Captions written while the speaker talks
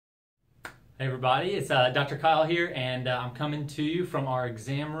Hey everybody, it's Dr. Kyle here, and I'm coming to you from our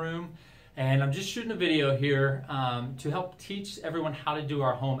exam room, and I'm just shooting a video here to help teach everyone how to do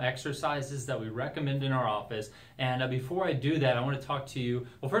our home exercises that we recommend in our office. And before I do that, I want to talk to you.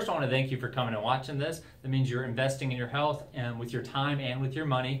 Well, first I want to thank you for coming and watching this. That means you're investing in your health and with your time and with your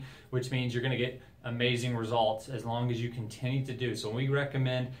money, which means you're going to get amazing results as long as you continue to do. So when we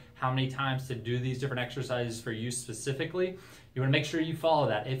recommend how many times to do these different exercises for you specifically, you want to make sure you follow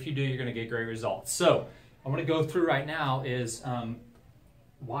that. If you do, you're going to get great results. So I want to go through right now is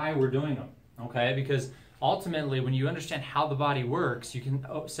why we're doing them, okay? Because ultimately, when you understand how the body works, you can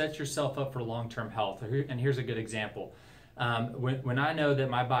set yourself up for long-term health. And here's a good example. When I know that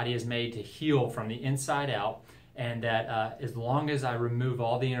my body is made to heal from the inside out, and that as long as I remove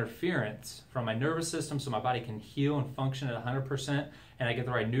all the interference from my nervous system so my body can heal and function at 100%, and I get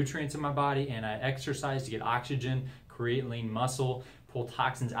the right nutrients in my body, and I exercise to get oxygen, create lean muscle, pull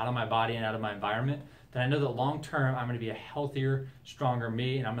toxins out of my body and out of my environment, then I know that long term I'm going to be a healthier, stronger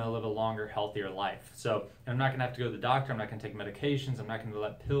me, and I'm going to live a longer, healthier life. So I'm not going to have to go to the doctor, I'm not going to take medications, I'm not going to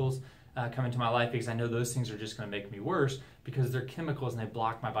let pills come into my life, because I know those things are just going to make me worse because they're chemicals and they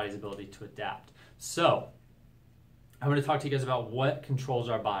block my body's ability to adapt. So I'm going to talk to you guys about what controls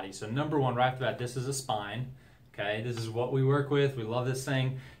our body. So number one, right off the bat, this is a spine. Okay, this is what we work with. We love this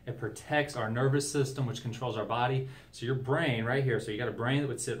thing. It protects our nervous system, which controls our body. So your brain right here, so you got a brain that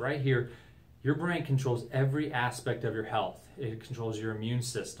would sit right here. Your brain controls every aspect of your health. It controls your immune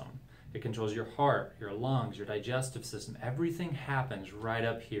system. It controls your heart, your lungs, your digestive system. Everything happens right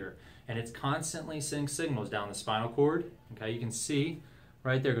up here. And it's constantly sending signals down the spinal cord. Okay, you can see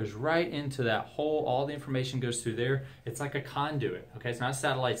right there, goes right into that hole. All the information goes through there. It's like a conduit, okay? It's not a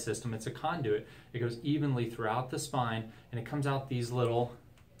satellite system, it's a conduit. It goes evenly throughout the spine, and it comes out these little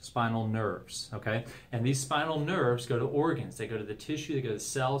spinal nerves, okay? And these spinal nerves go to organs. They go to the tissue, they go to the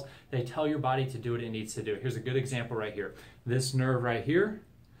cells. They tell your body to do what it needs to do. Here's a good example right here. This nerve right here,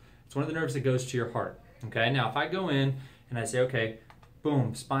 it's one of the nerves that goes to your heart, okay? Now, if I go in and I say, okay,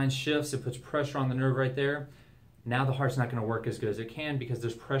 boom, spine shifts, it puts pressure on the nerve right there. Now the heart's not going to work as good as it can because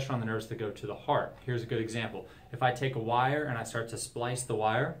there's pressure on the nerves that go to the heart. Here's a good example. If I take a wire and I start to splice the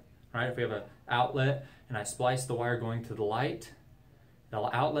wire, right? If we have an outlet and I splice the wire going to the light, the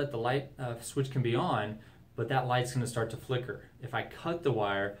outlet, the light switch can be on, but that light's going to start to flicker. If I cut the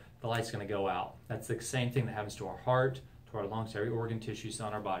wire, the light's going to go out. That's the same thing that happens to our heart, to our lungs, to every organ tissue cell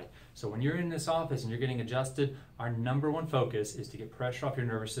in our body. So when you're in this office and you're getting adjusted, our number one focus is to get pressure off your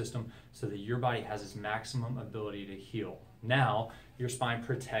nervous system so that your body has its maximum ability to heal. Now, your spine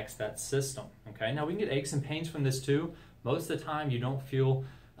protects that system, okay? Now, we can get aches and pains from this too. Most of the time, you don't feel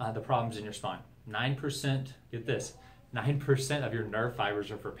the problems in your spine. 9%, get this, 9% of your nerve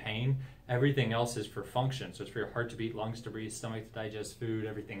fibers are for pain. Everything else is for function. So it's for your heart to beat, lungs to breathe, stomach to digest food,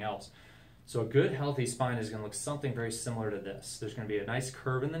 everything else. So a good, healthy spine is going to look something very similar to this. There's going to be a nice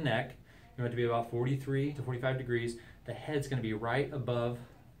curve in the neck. You want it to be about 43 to 45 degrees. The head's going to be right above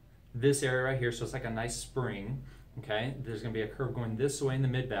this area right here, so it's like a nice spring. Okay, there's going to be a curve going this way in the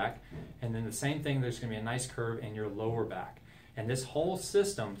mid-back, and then the same thing, there's going to be a nice curve in your lower back. And this whole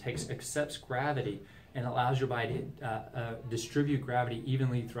system accepts gravity and allows your body to distribute gravity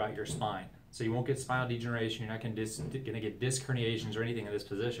evenly throughout your spine. So you won't get spinal degeneration, you're not going to get disc herniations or anything in this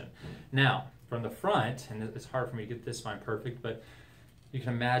position. Now, from the front, and it's hard for me to get this spine perfect, but you can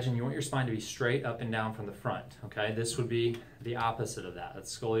imagine you want your spine to be straight up and down from the front, okay? This would be the opposite of that.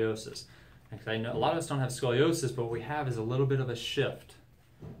 That's scoliosis. Okay, I know a lot of us don't have scoliosis, but what we have is a little bit of a shift,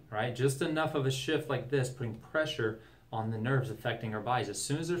 right? Just enough of a shift like this, putting pressure on the nerves affecting our bodies. As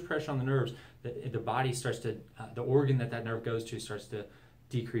soon as there's pressure on the nerves, the body starts to, the organ that nerve goes to starts to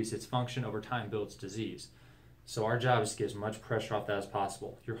decrease its function, over time builds disease. So our job is to get as much pressure off that as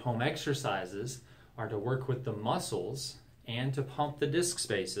possible. Your home exercises are to work with the muscles and to pump the disc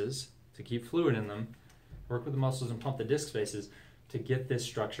spaces, to keep fluid in them, work with the muscles and pump the disc spaces to get this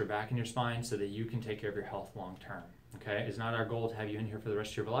structure back in your spine so that you can take care of your health long term. Okay? It's not our goal to have you in here for the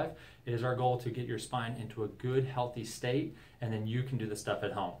rest of your life. It is our goal to get your spine into a good, healthy state, and then you can do the stuff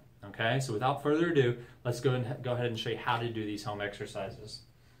at home. Okay, so without further ado, let's go ahead and show you how to do these home exercises.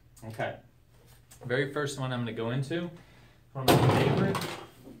 Okay, very first one I'm going to go into, one of my favorite,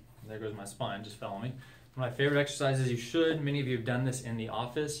 there goes my spine, just fell on me. One of my favorite exercises, many of you have done this in the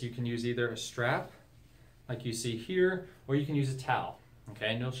office. You can use either a strap, like you see here, or you can use a towel.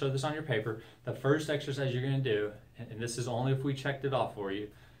 Okay, and you'll show this on your paper. The first exercise you're going to do, and this is only if we checked it off for you,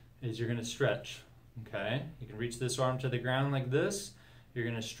 is you're going to stretch. Okay, you can reach this arm to the ground like this. You're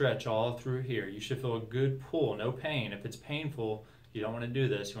going to stretch all through here. You should feel a good pull, no pain. If it's painful, you don't want to do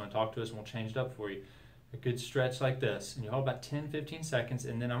this. You want to talk to us and we'll change it up for you. a good stretch like this, and you hold about 10-15 seconds,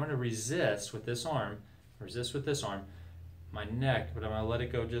 and then I'm going to resist with this arm, my neck, but I'm going to let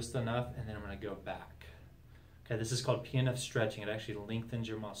it go just enough, and then I'm going to go back. Okay, this is called PNF stretching. It actually lengthens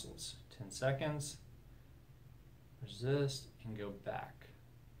your muscles. 10 seconds, resist, and go back.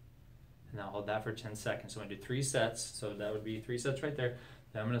 And I'll hold that for 10 seconds. So I'm going to do 3 sets, so that would be 3 sets right there.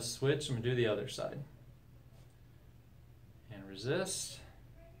 Then I'm going to switch, I'm going to do the other side. And resist,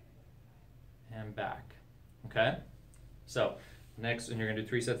 and back. Okay? So, next, and you're going to do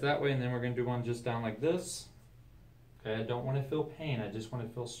 3 sets that way, and then we're going to do one just down like this. Okay, I don't want to feel pain, I just want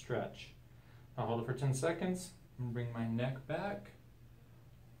to feel stretch. I'll hold it for 10 seconds, and bring my neck back,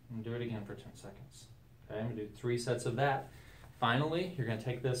 and do it again for 10 seconds. Okay, I'm going to do 3 sets of that. Finally, you're going to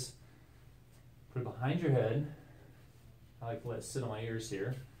take this, put it behind your head. I like to let it sit on my ears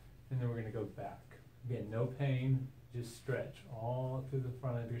here, and then we're going to go back. Again, no pain, just stretch all through the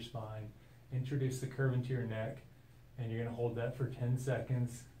front of your spine. Introduce the curve into your neck, and you're going to hold that for 10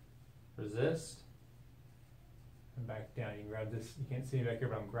 seconds. Resist, and back down. You can grab this, you can't see it back here,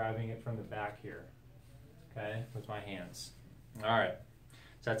 but I'm grabbing it from the back here, okay, with my hands. All right,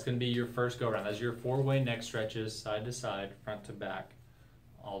 so that's going to be your first go around. That's your 4-way neck stretches, side to side, front to back,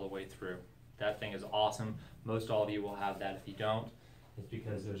 all the way through. That thing is awesome. Most all of you will have that. If you don't, it's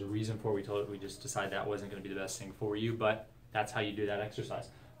because there's a reason for it. We just decided that wasn't going to be the best thing for you, but that's how you do that exercise.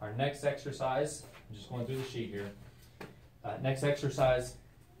 Our next exercise, I'm just going through the sheet here. Next exercise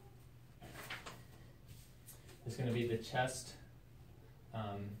is going to be the chest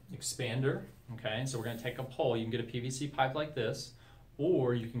expander. Okay, so we're going to take a pole. You can get a PVC pipe like this,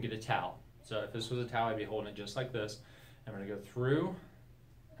 or you can get a towel. So if this was a towel, I'd be holding it just like this. I'm going to go through.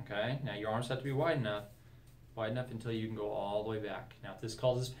 Okay, now your arms have to be wide enough until you can go all the way back. Now if this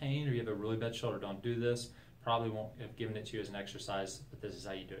causes pain or you have a really bad shoulder, don't do this. Probably won't have given it to you as an exercise, but this is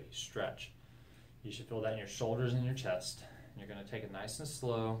how you do it. You stretch. You should feel that in your shoulders and your chest. And you're going to take it nice and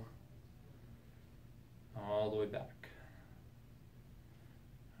slow all the way back.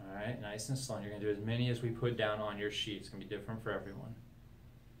 All right, nice and slow. And you're going to do as many as we put down on your sheet. It's going to be different for everyone.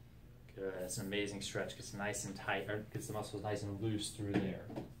 Good. It's an amazing stretch. Gets nice and tight, or gets the muscles nice and loose through there.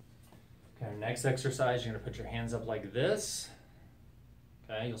 Okay, next exercise, you're going to put your hands up like this.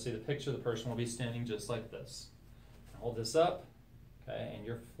 Okay, you'll see the picture. The person will be standing just like this. Hold this up, okay, and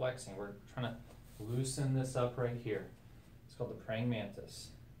you're flexing. We're trying to loosen this up right here. It's called the praying mantis.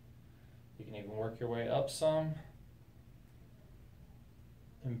 You can even work your way up some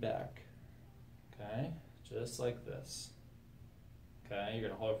and back. Okay, just like this. Okay, you're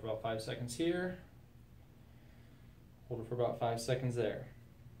going to hold it for about 5 seconds here. Hold it for about 5 seconds there.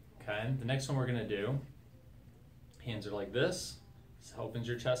 Okay, the next one we're going to do, hands are like this. This opens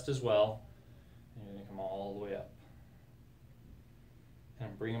your chest as well. And you're going to come all the way up. And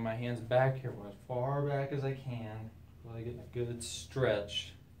I'm bringing my hands back here, as far back as I can. Really getting a good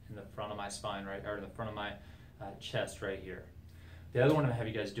stretch in the front of my spine, right, or in the front of my chest right here. The other one I'm going to have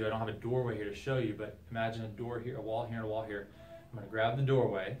you guys do, I don't have a doorway here to show you, but imagine a door here, a wall here, and a wall here. I'm going to grab the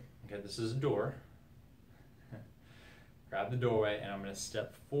doorway. Okay, this is a door. Grab the doorway, and I'm going to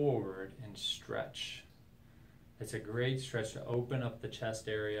step forward and stretch. It's a great stretch to open up the chest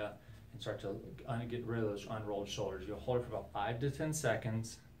area and start to get rid of those unrolled shoulders. You'll hold it for about 5 to 10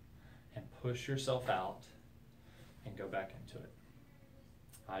 seconds and push yourself out and go back into it.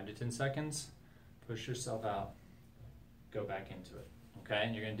 5 to 10 seconds, push yourself out, go back into it. Okay,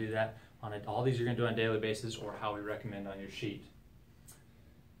 and you're going to do that on all these you're going to do on a daily basis, or how we recommend on your sheet.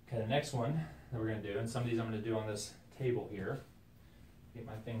 Okay, the next one that we're going to do, and some of these I'm going to do on this table here. Get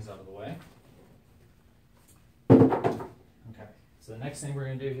my things out of the way. Okay, so the next thing we're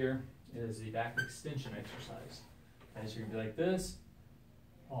going to do here is the back extension exercise. And so you're going to be like this,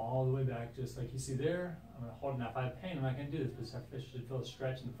 all the way back, just like you see there. I'm going to hold it. Now if I have pain, I'm not going to do this, but I should feel a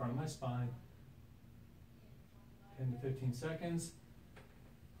stretch in the front of my spine. 10 to 15 seconds.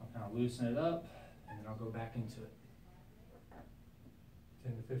 I'll kind of loosen it up, and then I'll go back into it.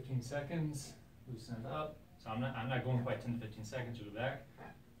 10 to 15 seconds, loosen it up. So I'm not going quite 10 to 15 seconds, you'll go back,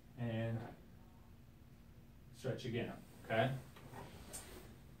 and stretch again, okay?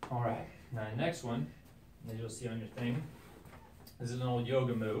 All right, now the next one, that you'll see on your thing, this is an old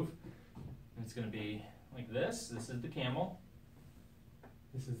yoga move. It's gonna be like this. This is the camel.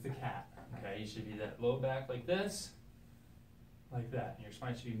 This is the cat, okay? You should be that low back like this, like that. And your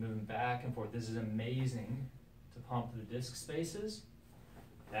spine should be moving back and forth. This is amazing to pump the disc spaces,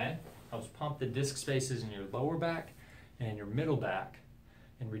 okay? Helps pump the disc spaces in your lower back and your middle back,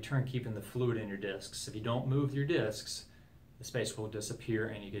 in return keeping the fluid in your discs. If you don't move your discs, the space will disappear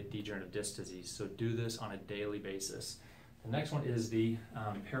and you get degenerative disc disease. So do this on a daily basis. The next one is the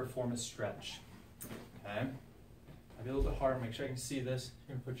piriformis stretch. Okay. I'll be a little bit harder, make sure I can see this.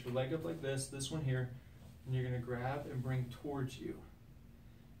 You're gonna put your leg up like this one here, and you're gonna grab and bring towards you.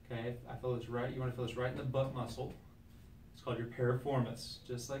 Okay, I feel this right, you wanna feel this right in the butt muscle. It's called your piriformis.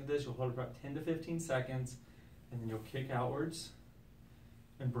 Just like this, you'll hold it for about 10 to 15 seconds, and then you'll kick outwards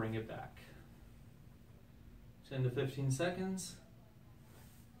and bring it back. 10 to 15 seconds,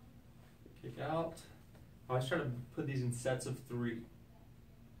 kick out. I always try to put these in sets of 3.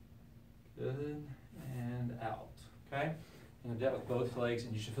 Good, and out, okay? And do that with both legs,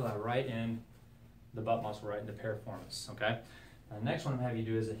 and you should feel that right in the butt muscle, right in the piriformis, okay? Now the next one I'm going to have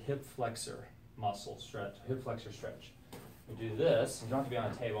you do is a hip flexor muscle stretch, hip flexor stretch. We do this, you don't have to be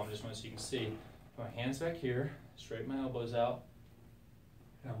on a table, I'm just going so you can see. Put my hands back here, straighten my elbows out,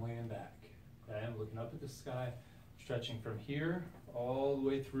 and I'm leaning back, okay? I'm looking up at the sky, stretching from here all the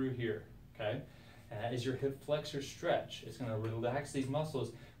way through here, okay? And that is your hip flexor stretch. It's going to relax these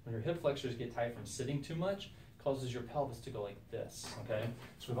muscles. When your hip flexors get tight from sitting too much, it causes your pelvis to go like this, okay?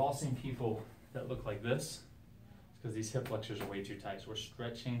 So we've all seen people that look like this. It's because these hip flexors are way too tight. So we're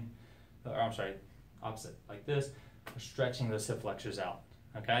stretching, or I'm sorry, opposite, like this. We're stretching those hip flexors out,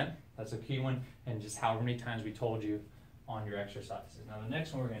 okay? That's a key one, and just however many times we told you on your exercises. Now the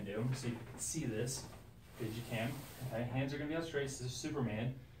next one we're going to do, see if you can see this, as you can, okay? Hands are going to be out straight, so this is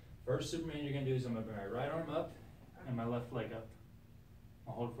Superman. First Superman you're going to do is I'm going to bring my right arm up and my left leg up.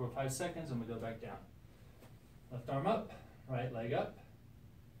 I'll hold it for 5 seconds, I'm going to go back down. Left arm up, right leg up,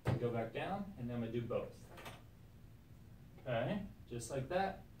 go back down, and then I'm going to do both. Okay, just like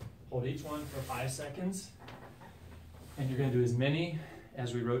that. Hold each one for 5 seconds. And you're going to do as many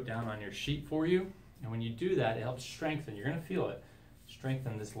as we wrote down on your sheet for you. And when you do that, it helps strengthen, you're going to feel it,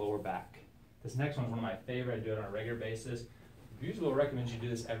 strengthen this lower back. This next one is one of my favorite, I do it on a regular basis. Usually we'll recommend you do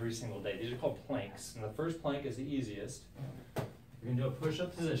this every single day. These are called planks, and the first plank is the easiest. You're going to do a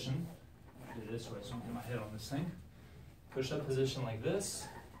push-up position. Do it this way so I don't get my head on this thing. Push-up position like this,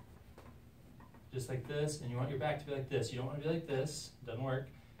 just like this, and you want your back to be like this. You don't want to be like this, it doesn't work.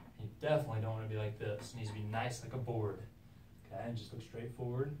 You definitely don't want to be like this. It needs to be nice like a board. Okay, and just look straight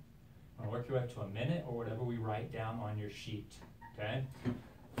forward. I'm going to work your way up to a minute or whatever we write down on your sheet. Okay,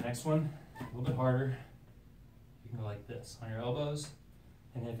 next one, a little bit harder. You can go like this on your elbows,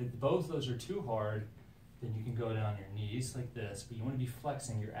 and if both those are too hard, then you can go down on your knees like this, but you want to be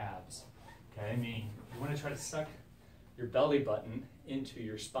flexing your abs. Okay, meaning you want to try to suck your belly button into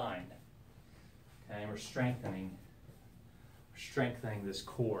your spine. Okay, and we're strengthening this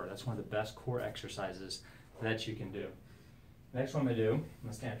core. That's one of the best core exercises that you can do. Next one I'm going to do, I'm going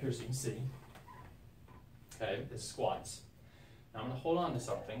to stand up here so you can see. Okay, is squats. Now I'm going to hold on to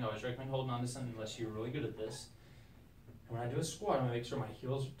something. I always recommend holding on to something unless you're really good at this. And when I do a squat, I'm going to make sure my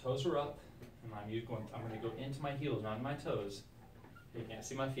toes are up, and I'm going to go into my heels, not in my toes. You can't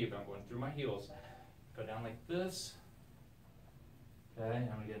see my feet, but I'm going through my heels. Go down like this. Okay, and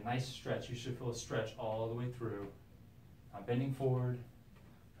I'm going to get a nice stretch. You should feel a stretch all the way through. I'm bending forward.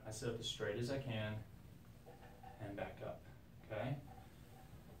 I sit up as straight as I can, and back up. Okay,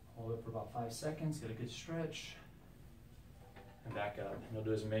 hold it for about 5 seconds. Get a good stretch, and back up. And you'll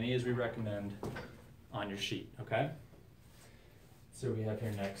do as many as we recommend on your sheet. Okay. So what we have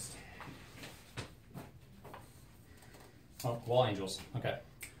here next. Oh, wall angels. Okay.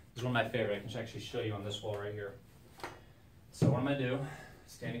 This is one of my favorite. I can actually show you on this wall right here. So what I'm going to do,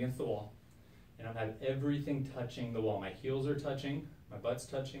 stand against the wall, and I'm going to have everything touching the wall. My heels are touching, my butt's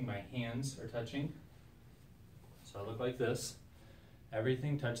touching, my hands are touching. So I look like this.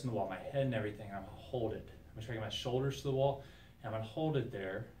 Everything touching the wall, my head and everything, and I'm going to hold it. I'm going to try to get my shoulders to the wall, and I'm going to hold it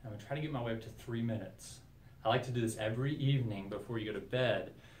there. I'm going to try to get my way up to 3 minutes. I like to do this every evening before you go to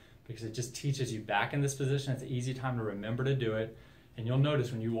bed because it just teaches you back in this position. It's an easy time to remember to do it. And you'll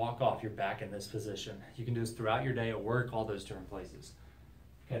notice when you walk off, you're back in this position. You can do this throughout your day at work, all those different places.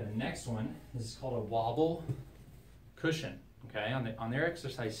 Okay, the next one is called a wobble cushion. Okay, on their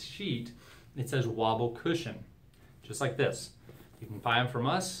exercise sheet, it says wobble cushion, just like this. You can buy them from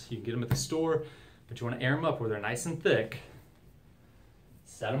us, you can get them at the store, but you want to air them up where they're nice and thick.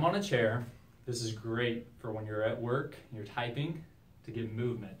 Set them on a chair. This is great for when you're at work, you're typing, to get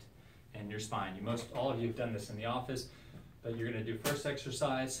movement in your spine. All of you have done this in the office, but you're going to do first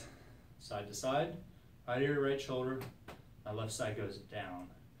exercise, side to side, right ear, right shoulder, my left side goes down.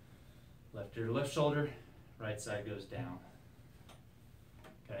 Left ear, left shoulder, right side goes down.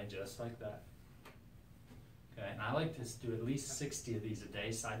 Okay, just like that. Okay, and I like to do at least 60 of these a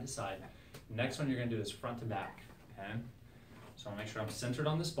day, side to side. Next one you're going to do is front to back. Okay, so I'll make sure I'm centered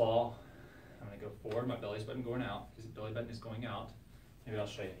on this ball. I'm going to go forward, my belly's button going out, because the belly button is going out. Maybe I'll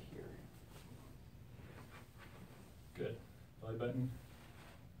show you here. Good. Belly button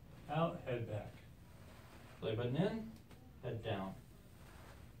out, head back. Belly button in, head down.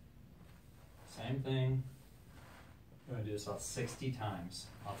 Same thing. I'm gonna do this about 60 times.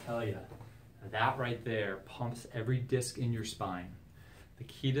 I'll tell you, that right there pumps every disc in your spine. The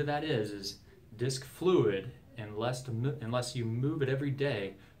key to that is disc fluid, unless you move it every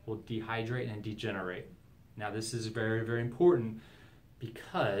day, will dehydrate and degenerate. Now this is very, very important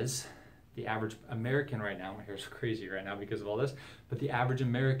because the average American right now, my hair's crazy right now because of all this, but the average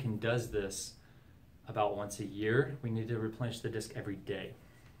American does this about once a year. We need to replenish the disc every day.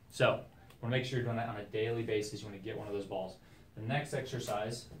 So you want to make sure you're doing that on a daily basis. You want to get one of those balls. The next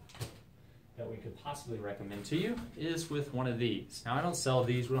exercise that we could possibly recommend to you is with one of these. Now I don't sell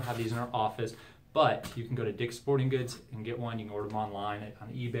these, we don't have these in our office, but you can go to Dick's Sporting Goods and get one. You can order them online on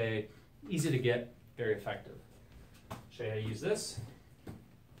eBay. Easy to get, very effective. Show you how to use this.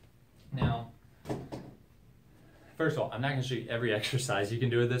 Now, first of all, I'm not going to show you every exercise you can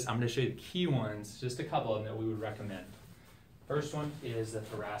do with this. I'm going to show you the key ones, just a couple of them that we would recommend. First one is the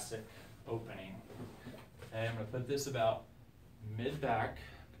thoracic opening. Okay, I'm going to put this about mid-back.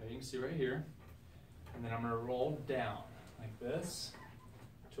 Okay, you can see right here. And then I'm going to roll down like this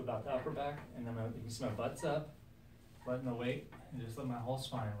to about the upper back. And then you can see my butt's up, letting the weight, and just let my whole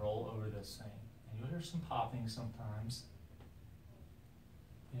spine roll over this thing. And you'll hear some popping sometimes.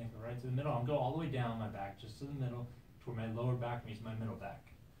 And go right to the middle. I'm going all the way down my back, just to the middle, to where my lower back meets my middle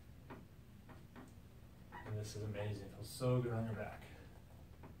back. And this is amazing. It feels so good on your back.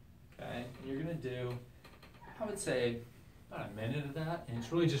 Okay, and you're going to do, I would say, about a minute of that, and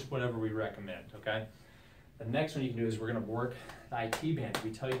it's really just whatever we recommend, okay? The next one you can do is we're going to work the IT bands.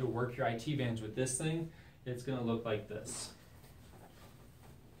 We tell you to work your IT bands with this thing. It's going to look like this.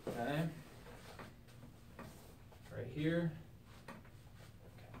 Okay? Right here.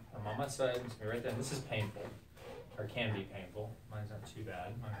 I'm on my side, it's gonna be right there. This is painful, or can be painful. Mine's not too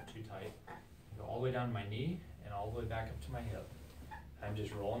bad, mine are too tight. Go all the way down to my knee and all the way back up to my hip. I'm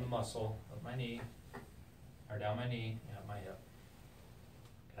just rolling the muscle up my knee, or down my knee and up my hip.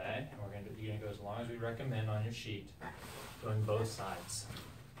 Okay, and you're gonna go as long as we recommend on your sheet, doing both sides.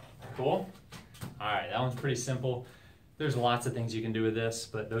 Cool? All right, that one's pretty simple. There's lots of things you can do with this,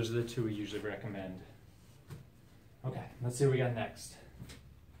 but those are the two we usually recommend. Okay, let's see what we got next.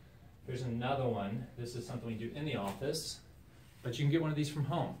 Here's another one. This is something we do in the office, but you can get one of these for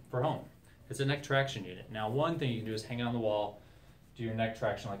home. It's a neck traction unit. Now, one thing you can do is hang it on the wall, do your neck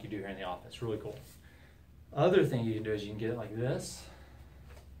traction like you do here in the office. Really cool. Other thing you can do is you can get it like this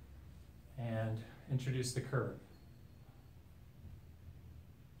and introduce the curve.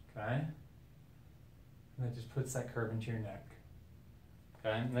 Okay? And that just puts that curve into your neck.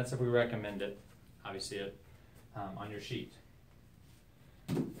 Okay? And that's if we recommend it, obviously, on your sheet.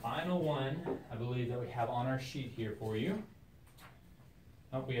 Final one, I believe, that we have on our sheet here for you.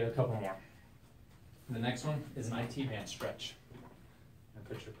 Oh, we got a couple more. The next one is an IT band stretch. And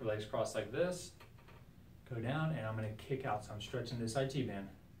put your legs crossed like this, go down, and I'm going to kick out. So I'm stretching this IT band.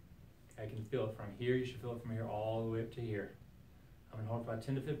 I can feel it from here. You should feel it from here all the way up to here. I'm going to hold for about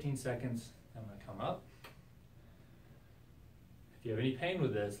 10 to 15 seconds. I'm going to come up. If you have any pain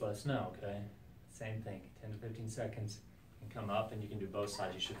with this, let us know, okay? Same thing, 10 to 15 seconds. And come up, and you can do both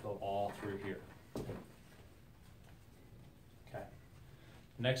sides. You should feel all through here. Okay.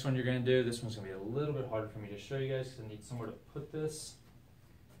 The next one you're going to do, this one's going to be a little bit harder for me to show you guys because I need somewhere to put this.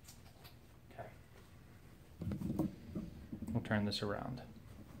 Okay. We'll turn this around.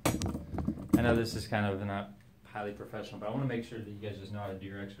 I know this is kind of not highly professional, but I want to make sure that you guys just know how to do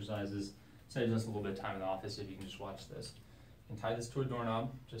your exercises. Save us a little bit of time in the office if you can just watch this. You can tie this to a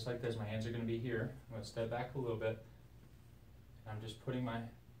doorknob, just like this. My hands are going to be here. I'm going to step back a little bit. I'm just putting my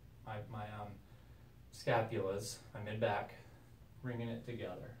scapulas, my mid-back, bringing it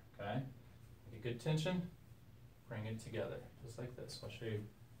together, okay? Get a good tension, bring it together, just like this. I'll show you.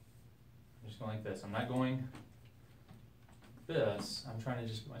 I'm just going like this. I'm not going like this. I'm trying to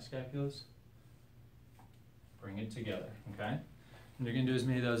just get my scapulas, bring it together, okay? And you're going to do as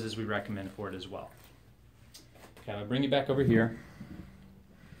many of those as we recommend for it as well. Okay, I'm going to bring you back over here.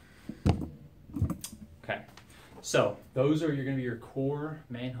 Okay. So those are going to be your core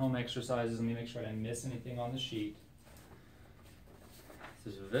main home exercises. Let me make sure I didn't miss anything on the sheet.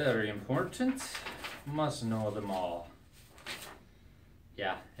 This is very important. Must know them all.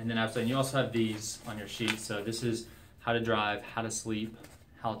 Yeah, and then outside, you also have these on your sheet. So this is how to drive, how to sleep,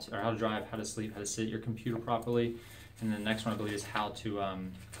 how to drive, how to sleep, how to sit at your computer properly. And then the next one I believe is how to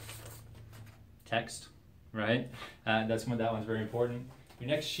text, right? That one's very important. Your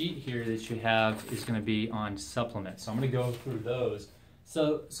next sheet here that you have is going to be on supplements. So I'm going to go through those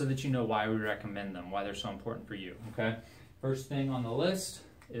so that you know why we recommend them, why they're so important for you, okay? First thing on the list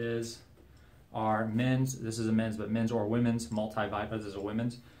is our men's, this is a men's, but men's or women's multivitamin, this is a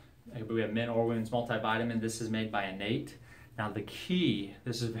women's. But we have men or women's multivitamin. This is made by Innate. Now the key,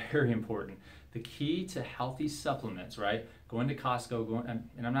 this is very important, the key to healthy supplements, right? Going to Costco,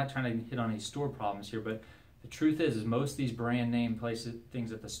 and I'm not trying to hit on any store problems here, but the truth is most of these brand name places,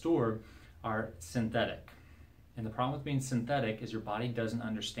 things at the store are synthetic. And the problem with being synthetic is your body doesn't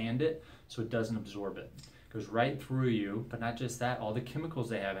understand it, so it doesn't absorb it. It goes right through you, but not just that, all the chemicals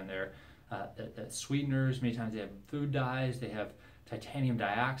they have in there, the sweeteners, many times they have food dyes, they have titanium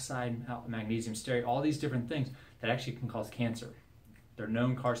dioxide, magnesium stearate, all these different things that actually can cause cancer. They're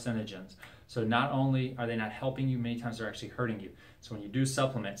known carcinogens. So not only are they not helping you, many times they're actually hurting you. So when you do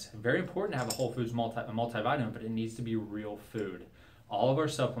supplements, very important to have a whole foods multivitamin, but it needs to be real food. All of our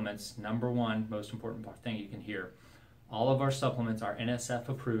supplements, number one, most important thing you can hear, all of our supplements are NSF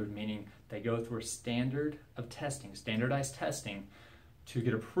approved, meaning they go through a standard of testing, standardized testing to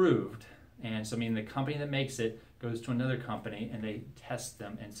get approved. And so meaning the company that makes it goes to another company and they test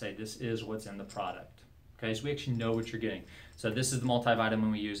them and say this is what's in the product. Okay, so we actually know what you're getting. So this is the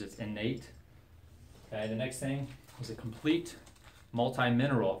multivitamin we use, it's Innate. Okay, the next thing is a complete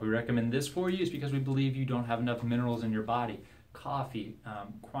multi-mineral. We recommend this for you is because we believe you don't have enough minerals in your body. Coffee,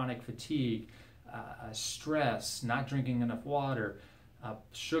 chronic fatigue, stress, not drinking enough water,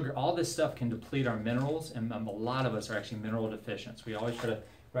 sugar, all this stuff can deplete our minerals, and a lot of us are actually mineral deficient. So we always try to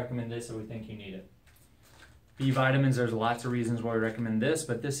recommend this if we think you need it. B vitamins, there's lots of reasons why we recommend this,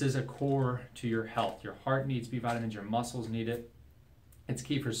 but this is a core to your health. Your heart needs B vitamins, your muscles need it. It's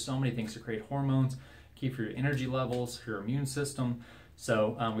key for so many things to create hormones, key for your energy levels, for your immune system.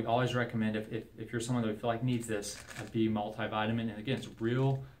 So we always recommend if you're someone that we feel like needs this, a B multivitamin. And again, it's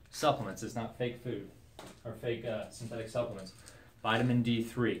real supplements. It's not fake food or fake synthetic supplements. Vitamin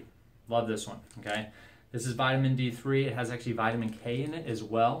D3. Love this one, okay? This is vitamin D3. It has actually vitamin K in it as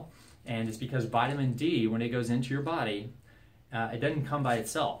well. And it's because vitamin D, when it goes into your body, it doesn't come by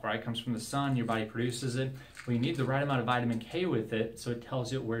itself, right? It comes from the sun, your body produces it. Well, you need the right amount of vitamin K with it, so it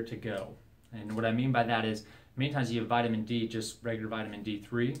tells it where to go. And what I mean by that is, many times you have vitamin D, just regular vitamin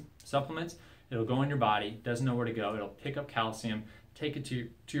D3 supplements, it'll go in your body, doesn't know where to go, it'll pick up calcium, take it to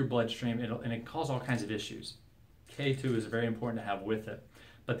your bloodstream, and it causes all kinds of issues. K2 is very important to have with it.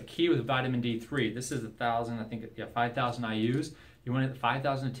 But the key with vitamin D3, this is 1,000, I think, yeah, 5,000 IUs. You want it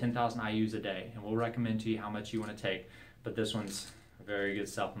 5,000 to 10,000 IUs a day, and we'll recommend to you how much you want to take. But this one's a very good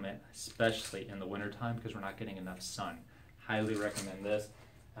supplement, especially in the wintertime because we're not getting enough sun. Highly recommend this.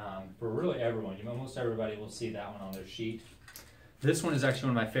 For really everyone, almost everybody will see that one on their sheet. This one is actually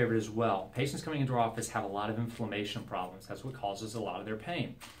one of my favorite as well. Patients coming into our office have a lot of inflammation problems. That's what causes a lot of their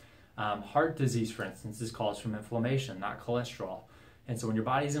pain. Heart disease, for instance, is caused from inflammation, not cholesterol. And so when your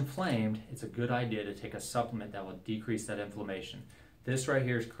body's inflamed, it's a good idea to take a supplement that will decrease that inflammation. This right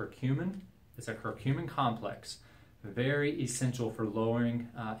here is curcumin. It's a curcumin complex. Very essential for lowering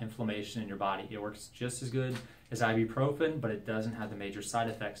inflammation in your body. It works just as good as ibuprofen, but it doesn't have the major side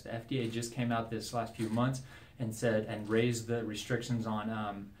effects. The FDA just came out this last few months and said, and raised the restrictions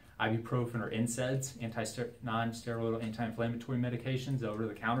on ibuprofen or NSAIDs, non-steroidal anti-inflammatory medications,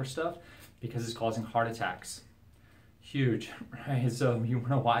 over-the-counter stuff, because it's causing heart attacks. Huge, right? So you want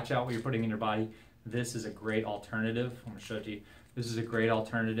to watch out what you're putting in your body. This is a great alternative. I'm going to show it to you. This is a great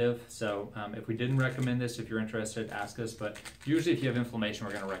alternative. So if we didn't recommend this, if you're interested, ask us. But usually if you have inflammation,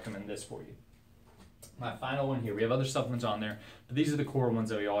 we're going to recommend this for you. My final one here. We have other supplements on there, but these are the core ones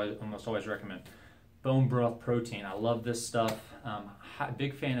that we almost always recommend. Bone broth protein. I love this stuff.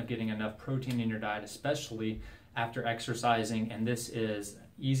 Big fan of getting enough protein in your diet, especially after exercising. And this is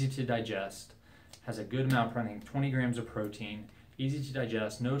easy to digest. Has a good amount, I think 20 grams of protein. Easy to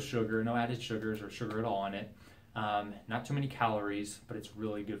digest. No sugar, no added sugars or sugar at all in it. Not too many calories, but it's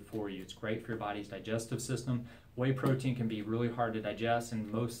really good for you. It's great for your body's digestive system. Whey protein can be really hard to digest,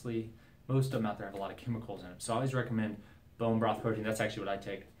 and most of them out there have a lot of chemicals in it. So I always recommend bone broth protein. That's actually what I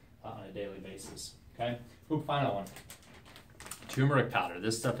take on a daily basis. Okay. Final one. Turmeric powder.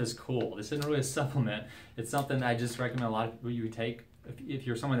 This stuff is cool. This isn't really a supplement. It's something that I just recommend a lot of people you would take. If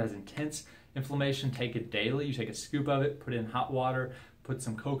you're someone that has intense inflammation, take it daily. You take a scoop of it, put it in hot water, put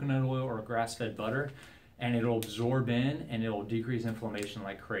some coconut oil or grass-fed butter, and it'll absorb in and it'll decrease inflammation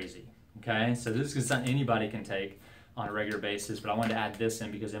like crazy. Okay, so this is something anybody can take on a regular basis, but I wanted to add this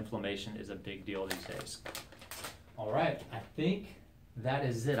in because inflammation is a big deal these days. All right, I think that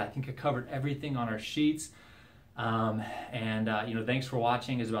is it. I think I covered everything on our sheets. Thanks for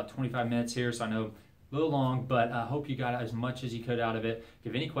watching. It's about 25 minutes here, so I know a little long, but I hope you got as much as you could out of it. If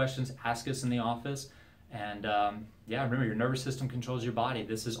you have any questions, ask us in the office. And remember, your nervous system controls your body.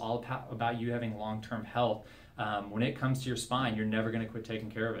 This is all about you having long-term health. when it comes to your spine, you're never going to quit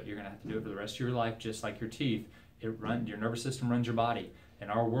taking care of it. You're going to have to do it for the rest of your life, just like your teeth. Your nervous system runs your body. In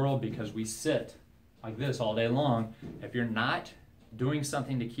our world, because we sit like this all day long, if you're not doing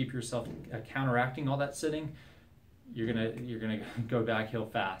something to keep yourself counteracting all that sitting, you're gonna go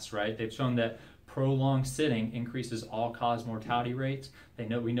backhill fast, right? They've shown that prolonged sitting increases all-cause mortality rates.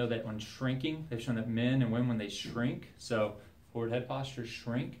 We know that when shrinking, they've shown that men and women, when they shrink, so forward head posture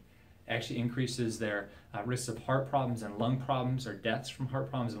shrink, actually increases their risks of heart problems and lung problems, or deaths from heart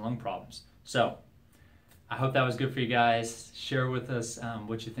problems and lung problems. So I hope that was good for you guys. Share with us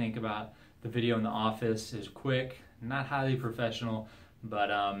what you think about the video in the office. It's quick, not highly professional,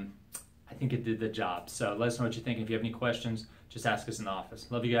 but I think it did the job. So let us know what you think. If you have any questions, just ask us in the office.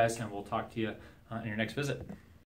 Love you guys, and we'll talk to you in your next visit.